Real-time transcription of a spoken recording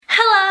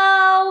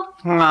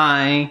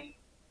Hi.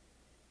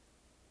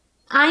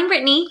 I'm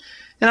Brittany.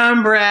 And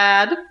I'm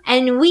Brad.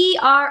 And we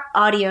are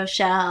Audio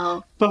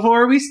Shelf.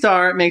 Before we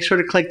start, make sure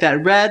to click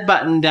that red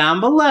button down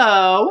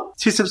below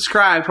to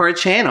subscribe to our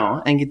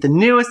channel and get the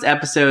newest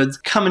episodes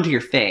coming to your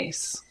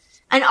face.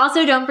 And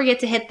also don't forget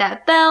to hit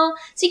that bell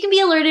so you can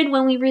be alerted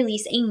when we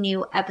release a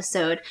new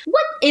episode.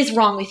 What is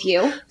wrong with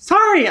you?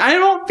 Sorry, I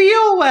don't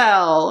feel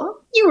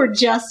well. You were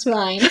just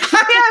fine.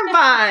 I am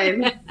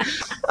fine.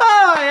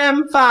 Oh, I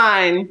am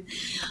fine.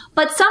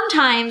 But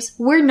sometimes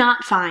we're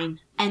not fine,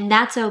 and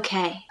that's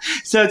okay.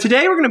 So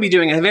today we're going to be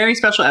doing a very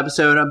special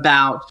episode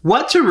about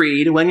what to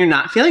read when you're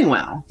not feeling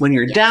well. When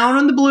you're down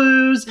on the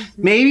blues,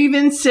 maybe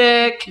even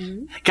sick,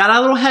 got a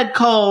little head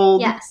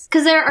cold. Yes,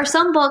 because there are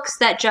some books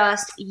that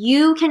just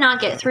you cannot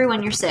get through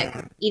when you're sick.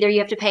 Either you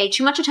have to pay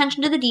too much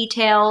attention to the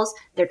details,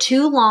 they're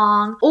too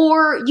long,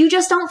 or you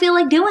just don't feel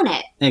like doing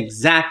it.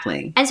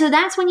 Exactly. And so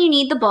that's when you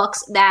need the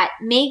books that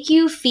make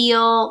you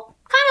feel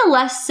kind of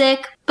less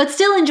sick, but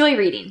still enjoy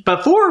reading.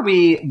 Before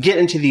we get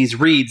into these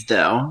reads,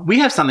 though, we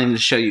have something to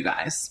show you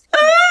guys.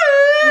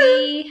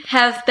 We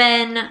have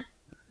been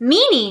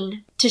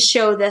meaning to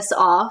show this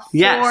off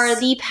for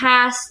the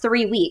past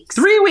 3 weeks.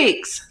 3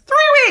 weeks!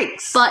 3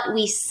 weeks! But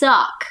we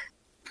suck.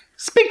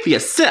 Speak for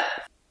yourself.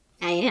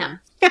 I am.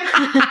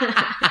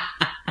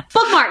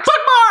 Bookmarks!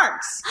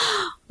 Bookmarks!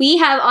 We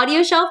have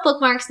Audio Shelf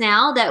bookmarks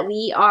now that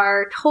we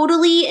are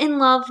totally in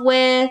love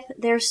with.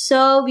 They're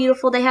so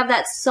beautiful. They have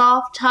that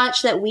soft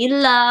touch that we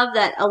love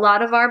that a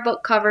lot of our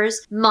book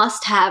covers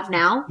must have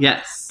now.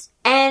 Yes.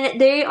 And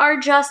they are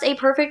just a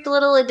perfect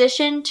little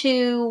addition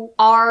to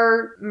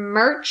our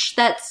merch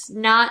that's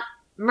not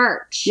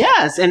merch.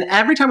 Yes, and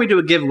every time we do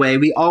a giveaway,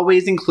 we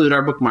always include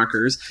our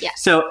bookmarkers.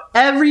 Yes. So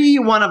every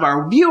one of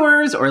our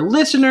viewers or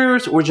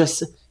listeners or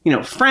just,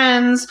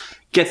 friends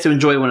gets to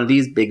enjoy one of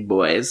these big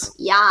boys.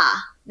 Yeah.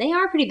 They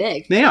are pretty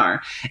big. They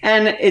are.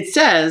 And it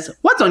says,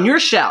 what's on your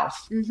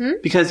shelf? Mm-hmm.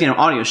 Because,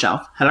 Audio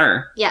Shelf.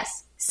 Hello.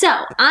 Yes. So,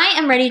 I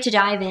am ready to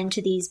dive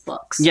into these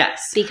books.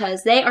 Yes.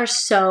 Because they are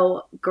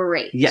so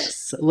great.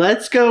 Yes.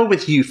 Let's go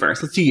with you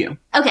first. Let's do you.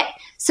 Okay.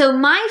 So,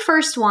 my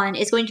first one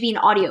is going to be an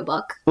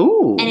audiobook.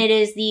 Ooh. And it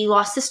is The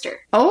Lost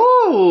Sister.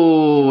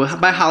 Oh,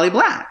 by Holly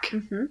Black.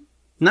 Mm-hmm.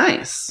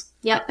 Nice.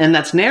 Yep. And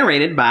that's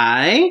narrated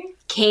by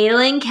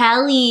Kaylin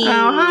Kelly.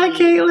 Oh, hi,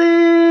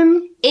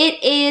 Kaylin.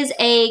 It is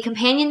a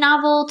companion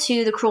novel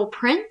to The Cruel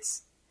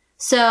Prince.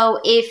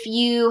 So if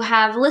you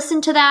have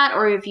listened to that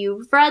or if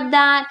you've read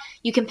that,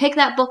 you can pick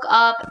that book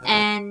up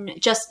and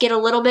just get a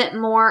little bit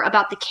more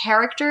about the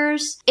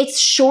characters. It's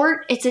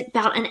short. It's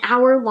about an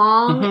hour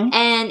long,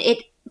 and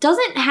it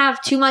doesn't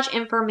have too much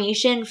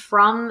information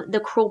from The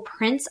Cruel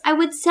Prince, I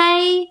would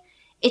say.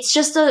 It's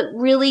just a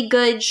really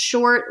good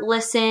short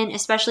listen,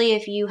 especially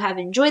if you have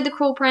enjoyed The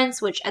Cruel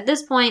Prince, which at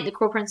this point, The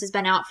Cruel Prince has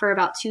been out for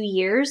about 2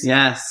 years.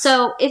 Yes.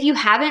 So if you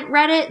haven't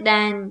read it,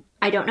 then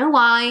I don't know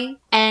why.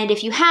 And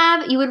if you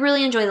have, you would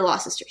really enjoy The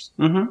Lost Sisters.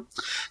 Mm-hmm.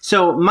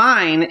 So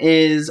mine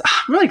is,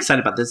 I'm really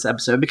excited about this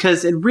episode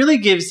because it really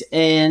gives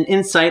an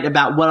insight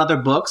about what other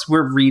books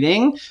we're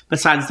reading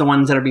besides the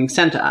ones that are being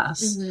sent to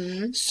us.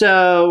 Mm-hmm.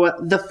 So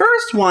the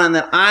first one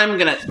that I'm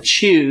going to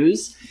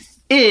choose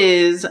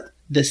is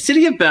The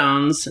City of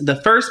Bones, the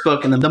first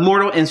book in the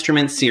Mortal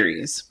Instruments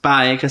series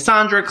by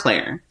Cassandra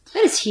Clare.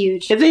 That is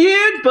huge. It's a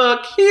huge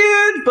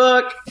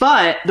book.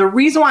 But the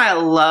reason why I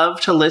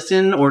love to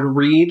listen or to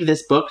read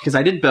this book, because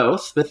I did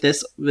both with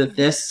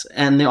this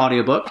and the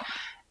audiobook,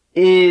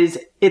 is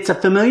it's a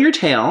familiar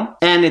tale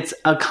and it's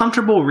a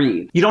comfortable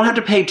read. You don't have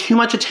to pay too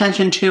much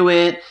attention to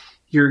it.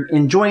 You're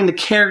enjoying the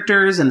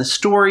characters and the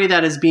story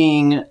that is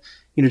being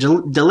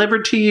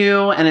delivered to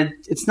you, and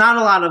it's not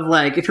a lot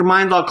of if your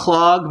mind's all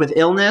clogged with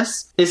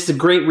illness, this is a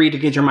great read to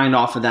get your mind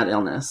off of that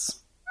illness.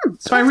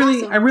 So I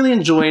really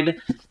enjoyed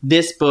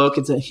this book.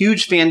 It's a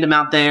huge fandom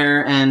out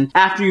there, and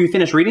after you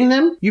finish reading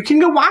them, you can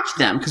go watch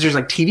them because there's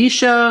TV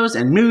shows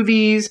and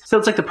movies. So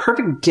it's the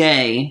perfect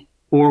day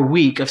or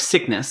week of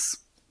sickness.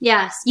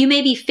 Yes, you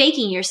may be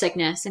faking your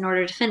sickness in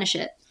order to finish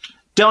it.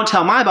 Don't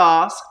tell my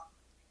boss.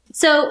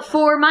 So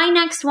for my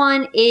next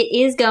one, it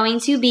is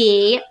going to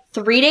be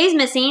 3 Days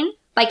Missing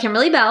by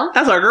Kimberly Bell.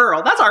 That's our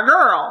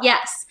girl.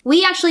 Yes.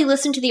 We actually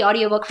listened to the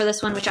audiobook for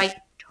this one, which I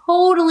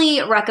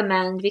totally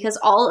recommend because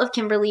all of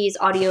Kimberly's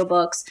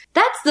audiobooks,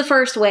 that's the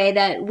first way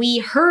that we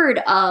heard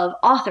of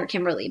author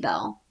Kimberly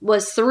Bell,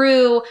 was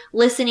through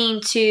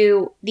listening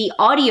to the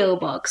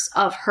audiobooks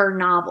of her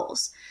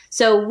novels.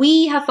 So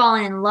we have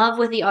fallen in love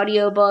with the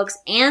audiobooks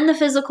and the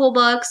physical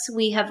books.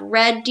 We have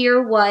read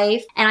Dear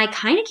Wife, and I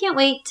kind of can't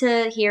wait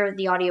to hear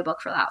the audiobook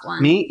for that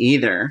one. Me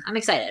either. I'm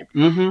excited.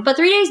 But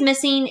 3 Days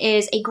Missing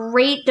is a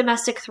great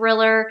domestic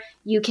thriller.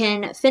 You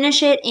can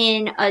finish it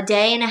in a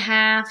day and a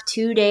half,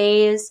 2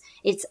 days.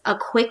 It's a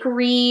quick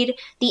read.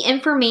 The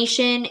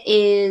information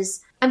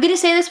is I'm going to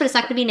say this, but it's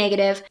not going to be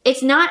negative.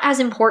 It's not as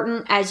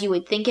important as you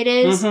would think it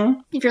is.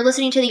 Mm-hmm. If you're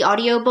listening to the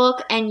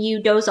audiobook and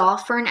you doze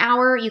off for an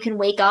hour, you can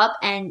wake up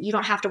and you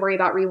don't have to worry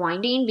about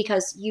rewinding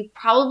because you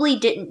probably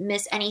didn't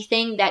miss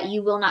anything that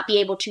you will not be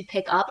able to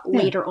pick up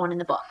later on in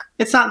the book.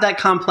 It's not that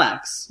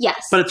complex.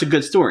 Yes. But it's a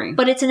good story.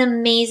 But it's an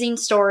amazing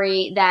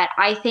story that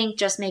I think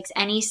just makes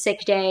any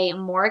sick day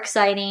more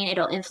exciting.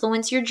 It'll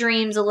influence your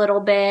dreams a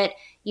little bit.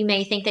 You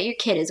may think that your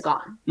kid is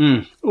gone.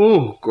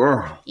 Ooh,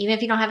 girl. Even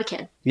if you don't have a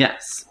kid.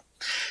 Yes.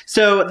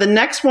 So the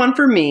next one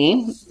for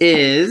me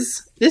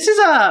is, this is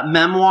a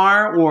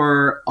memoir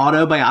or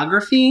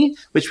autobiography,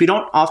 which we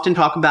don't often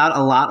talk about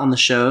a lot on the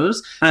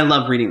shows, and I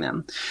love reading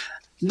them.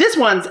 This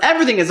one's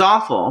Everything is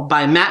Awful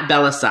by Matt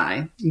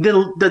Bellassai.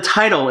 The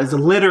title is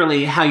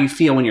literally how you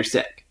feel when you're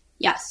sick.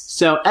 Yes.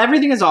 So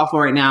everything is awful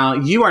right now.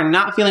 You are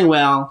not feeling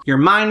well. Your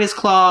mind is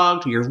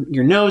clogged.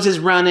 Your nose is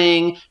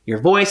running. Your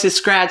voice is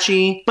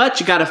scratchy. But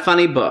you got a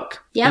funny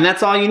book. Yep. And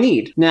that's all you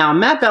need. Now,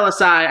 Matt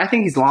Bellassai, I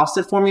think he's lost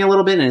it for me a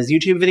little bit in his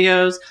YouTube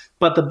videos.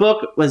 But the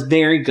book was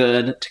very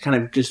good to kind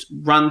of just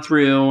run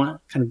through,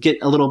 kind of get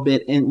a little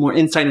bit more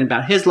insight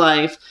about his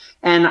life.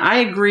 And I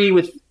agree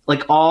with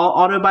like all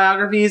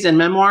autobiographies and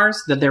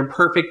memoirs that they're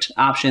perfect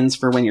options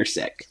for when you're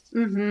sick.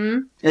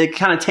 Mm-hmm. It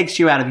kind of takes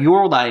you out of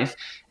your life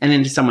and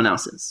into someone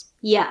else's.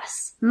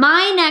 Yes.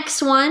 My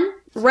next one,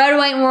 Red,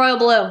 White, and Royal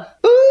Blue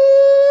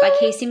Ooh! by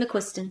Casey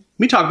McQuiston.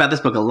 We talk about this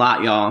book a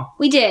lot, y'all.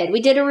 We did.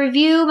 We did a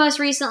review most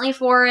recently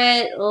for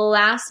it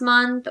last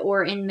month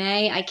or in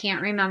May. I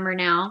can't remember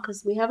now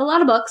because we have a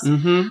lot of books.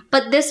 Mm-hmm.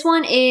 But this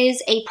one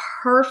is a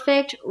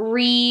perfect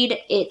read.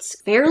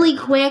 It's fairly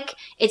quick.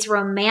 It's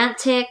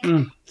romantic.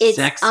 It's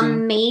sexy.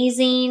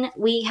 amazing.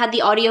 We had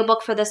the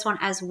audiobook for this one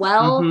as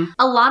well. Mm-hmm.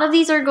 A lot of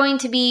these are going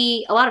to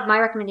be, a lot of my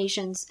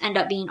recommendations end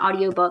up being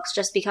audiobooks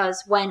just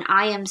because when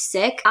I am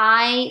sick,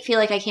 I feel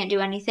like I can't do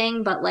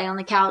anything but lay on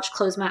the couch,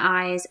 close my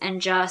eyes, and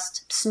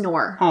just snore.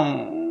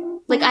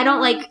 Oh, Like I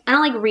don't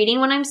like reading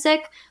when I'm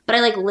sick, but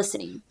I like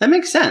listening. that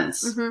makes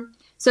sense. Mm-hmm.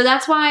 So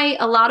that's why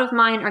a lot of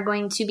mine are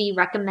going to be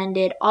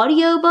recommended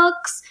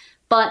audiobooks,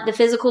 but the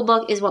physical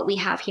book is what we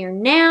have here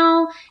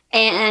now,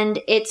 and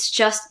it's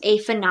just a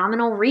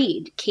phenomenal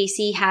read.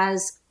 Casey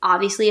has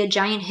obviously a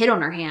giant hit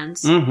on her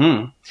hands.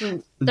 Mm-hmm.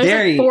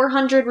 There's like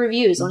 400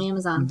 reviews on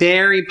Amazon.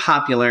 Very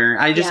popular.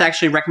 I just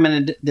actually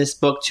recommended this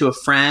book to a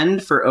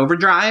friend for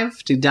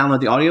Overdrive to download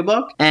the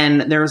audiobook.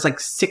 And there was like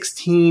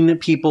 16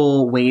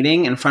 people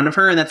waiting in front of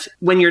her. And that's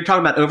when you're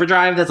talking about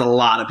Overdrive, that's a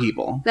lot of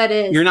people. That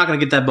is. You're not going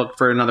to get that book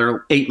for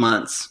another 8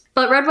 months.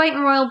 But Red, White,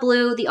 and Royal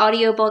Blue, the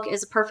audiobook,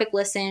 is a perfect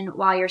listen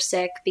while you're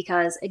sick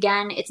because,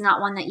 again, it's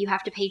not one that you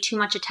have to pay too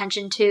much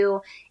attention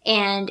to.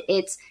 And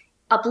it's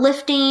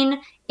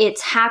uplifting,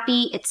 it's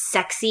happy, it's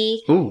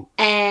sexy, Ooh.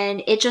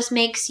 and it just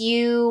makes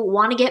you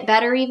want to get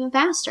better even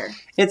faster.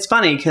 It's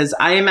funny because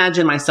I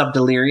imagine myself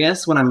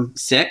delirious when I'm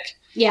sick.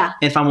 Yeah.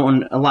 If I'm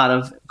on a lot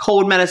of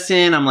cold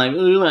medicine, I'm like,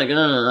 ooh, like,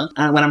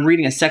 And when I'm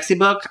reading a sexy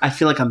book, I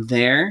feel like I'm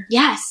there.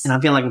 Yes. And I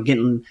feel like I'm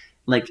getting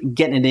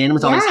it in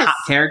with all these hot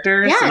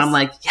characters. Yes. And I'm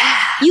like, yeah.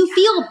 You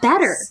feel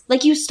better.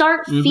 Like you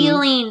start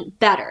feeling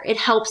better. It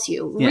helps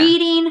you. Yeah.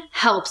 Reading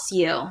helps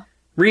you.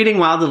 Reading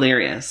while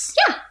delirious.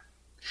 Yeah.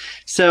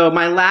 So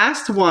my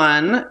last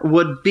one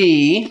would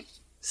be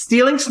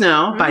Stealing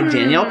Snow by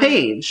Danielle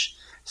Page.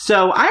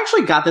 So I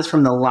actually got this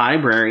from the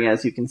library,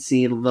 as you can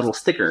see, the little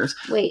stickers.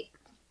 Wait,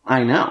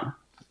 I know.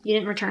 you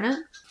didn't return it?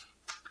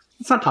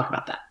 Let's not talk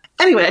about that.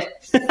 Anyway.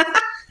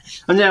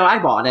 No, I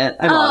bought it.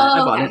 I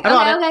bought it.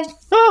 Okay.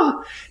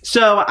 Oh,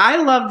 so I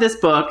love this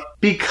book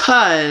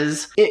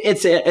because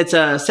it's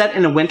a set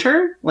in a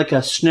winter, like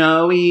a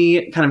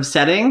snowy kind of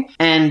setting.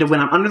 And when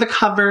I'm under the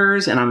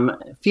covers and I'm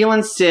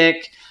feeling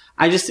sick,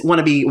 I just want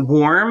to be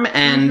warm.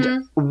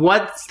 And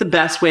what's the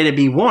best way to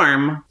be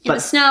warm? In the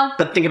snow.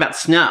 But think about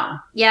snow.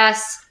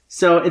 Yes.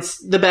 So it's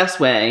the best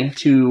way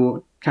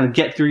to kind of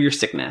get through your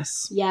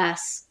sickness.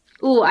 Yes.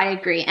 Ooh, I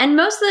agree. And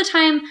most of the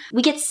time,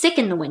 we get sick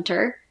in the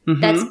winter. Mm-hmm.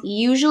 That's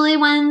usually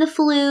when the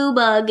flu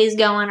bug is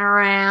going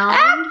around.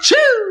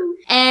 Achoo!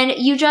 And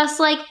you just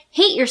like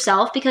hate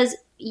yourself because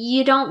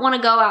you don't want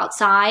to go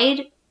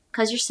outside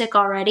because you're sick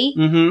already.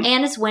 Mm-hmm.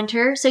 And it's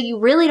winter, so you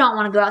really don't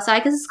want to go outside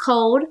because it's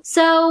cold.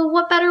 So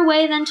what better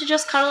way than to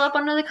just cuddle up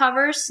under the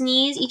covers,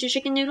 sneeze, eat your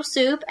chicken noodle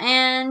soup,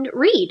 and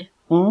read?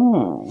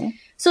 Oh.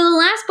 So the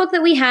last book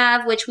that we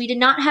have, which we did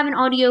not have an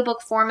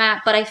audiobook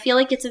format, but I feel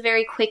like it's a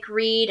very quick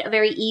read, a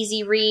very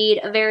easy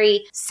read, a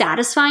very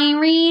satisfying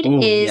read,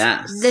 is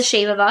The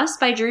Shape of Us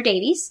by Drew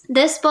Davies.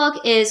 This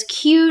book is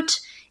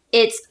cute.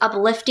 It's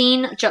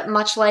uplifting,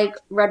 much like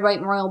Red, White,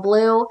 and Royal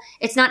Blue.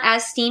 It's not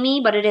as steamy,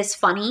 but it is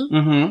funny.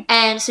 Mm-hmm.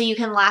 And so you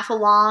can laugh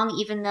along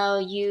even though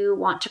you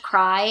want to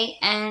cry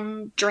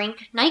and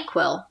drink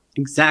NyQuil.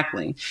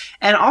 Exactly.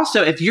 And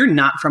also, if you're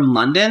not from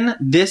London,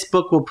 this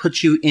book will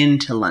put you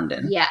into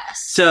London.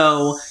 Yes.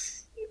 So,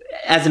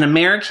 as an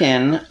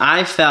American,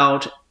 I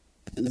felt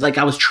like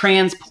I was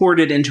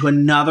transported into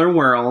another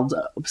world,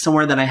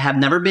 somewhere that I have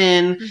never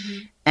been. Mm-hmm.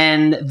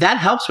 And that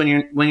helps when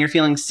you're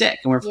feeling sick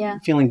and we're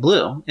feeling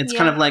blue. It's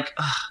kind of like,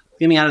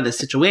 get me out of this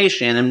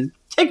situation. And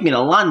Take me to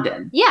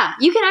London. Yeah,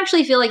 you can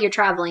actually feel like you're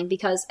traveling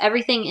because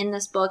everything in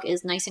this book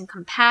is nice and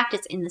compact.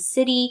 It's in the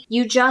city.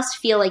 You just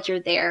feel like you're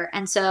there.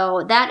 And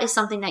so that is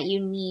something that you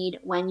need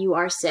when you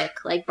are sick,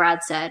 like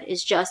Brad said,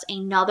 is just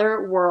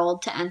another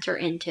world to enter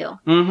into.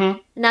 Mm-hmm.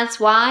 And that's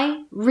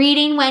why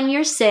reading when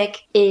you're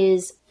sick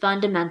is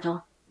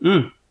fundamental.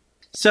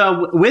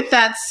 So with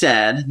that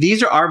said,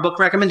 these are our book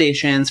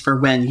recommendations for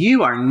when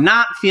you are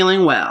not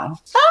feeling well.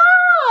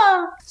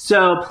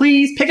 So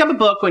please pick up a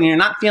book when you're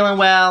not feeling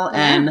well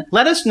and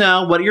let us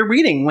know what you're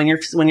reading when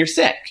you're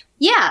sick.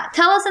 Yeah,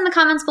 tell us in the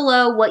comments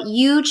below what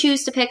you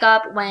choose to pick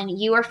up when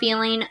you are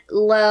feeling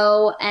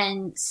low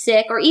and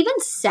sick or even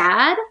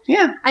sad.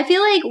 Yeah. I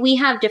feel like we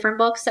have different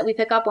books that we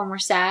pick up when we're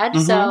sad.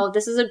 Mm-hmm. So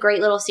this is a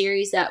great little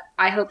series that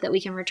I hope that we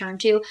can return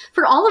to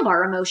for all of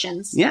our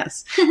emotions.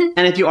 Yes.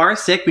 And if you are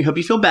sick, we hope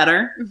you feel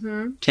better.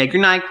 Mm-hmm. Take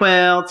your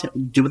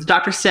NyQuil. Do what the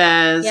doctor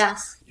says.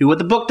 Yes. Do what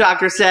the book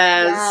doctor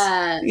says.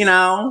 Yes. You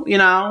know.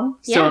 Yeah.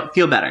 So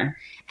feel better.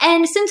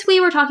 And since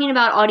we were talking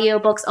about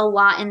audiobooks a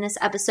lot in this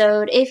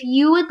episode, if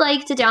you would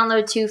like to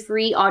download 2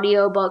 free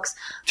audiobooks,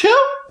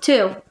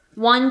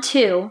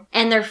 2,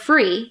 and they're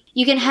free,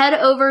 you can head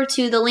over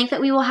to the link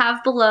that we will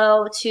have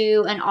below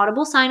to an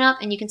Audible sign up,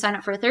 and you can sign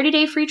up for a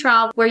 30-day free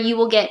trial where you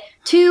will get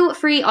 2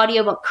 free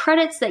audiobook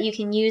credits that you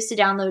can use to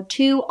download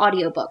 2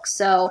 audiobooks.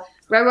 So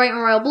Red, White,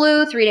 and Royal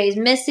Blue, 3 Days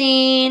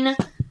Missing,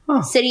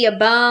 City of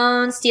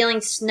Bones,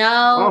 Stealing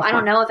Snow. I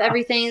don't know if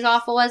Everything is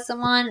Awful has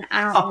one.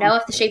 I don't know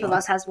if The Shape of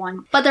Us has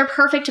one. But they're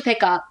perfect to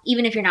pick up,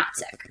 even if you're not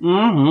sick.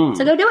 Mm-hmm.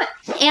 So go do it.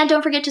 And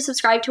don't forget to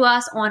subscribe to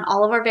us on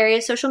all of our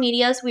various social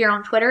medias. We are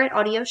on Twitter at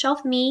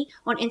AudioShelfMe,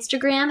 on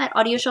Instagram at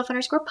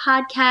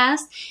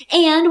AudioShelf_podcast,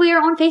 and we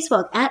are on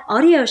Facebook at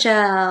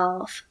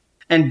AudioShelf.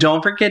 And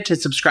don't forget to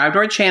subscribe to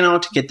our channel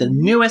to get the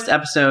newest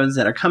episodes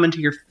that are coming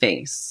to your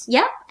face.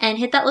 Yep, and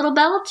hit that little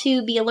bell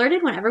to be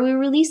alerted whenever we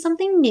release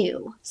something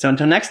new. So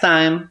until next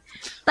time.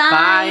 Bye.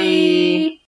 Bye.